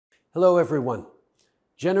Hello, everyone.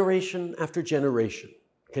 Generation after generation,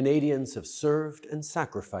 Canadians have served and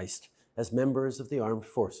sacrificed as members of the armed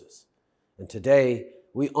forces. And today,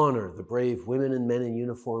 we honor the brave women and men in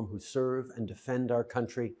uniform who serve and defend our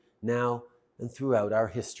country now and throughout our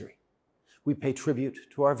history. We pay tribute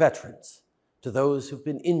to our veterans, to those who've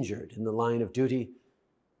been injured in the line of duty,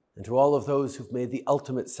 and to all of those who've made the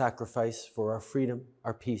ultimate sacrifice for our freedom,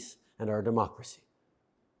 our peace, and our democracy.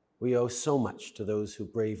 We owe so much to those who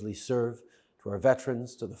bravely serve, to our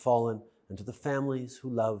veterans, to the fallen, and to the families who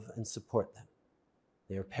love and support them.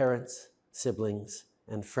 They are parents, siblings,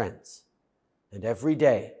 and friends. And every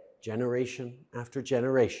day, generation after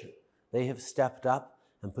generation, they have stepped up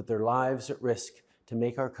and put their lives at risk to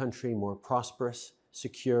make our country more prosperous,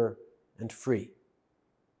 secure, and free.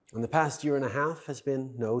 And the past year and a half has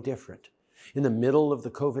been no different. In the middle of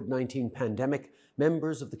the COVID-19 pandemic,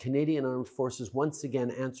 members of the Canadian Armed Forces once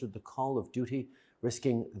again answered the call of duty,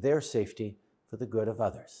 risking their safety for the good of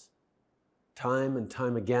others. Time and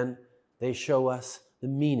time again, they show us the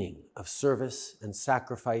meaning of service and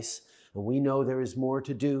sacrifice, and we know there is more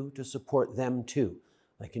to do to support them too,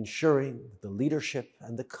 like ensuring that the leadership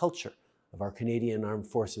and the culture of our Canadian Armed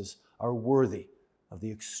Forces are worthy of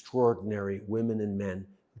the extraordinary women and men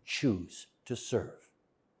who choose to serve.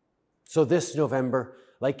 So this November,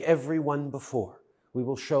 like every one before, we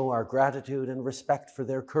will show our gratitude and respect for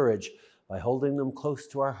their courage by holding them close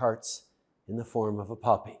to our hearts in the form of a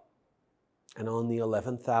poppy. And on the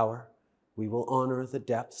 11th hour, we will honor the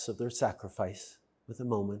depths of their sacrifice with a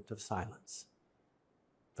moment of silence.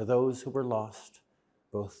 For those who were lost,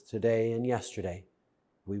 both today and yesterday,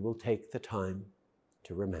 we will take the time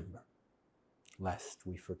to remember, lest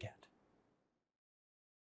we forget.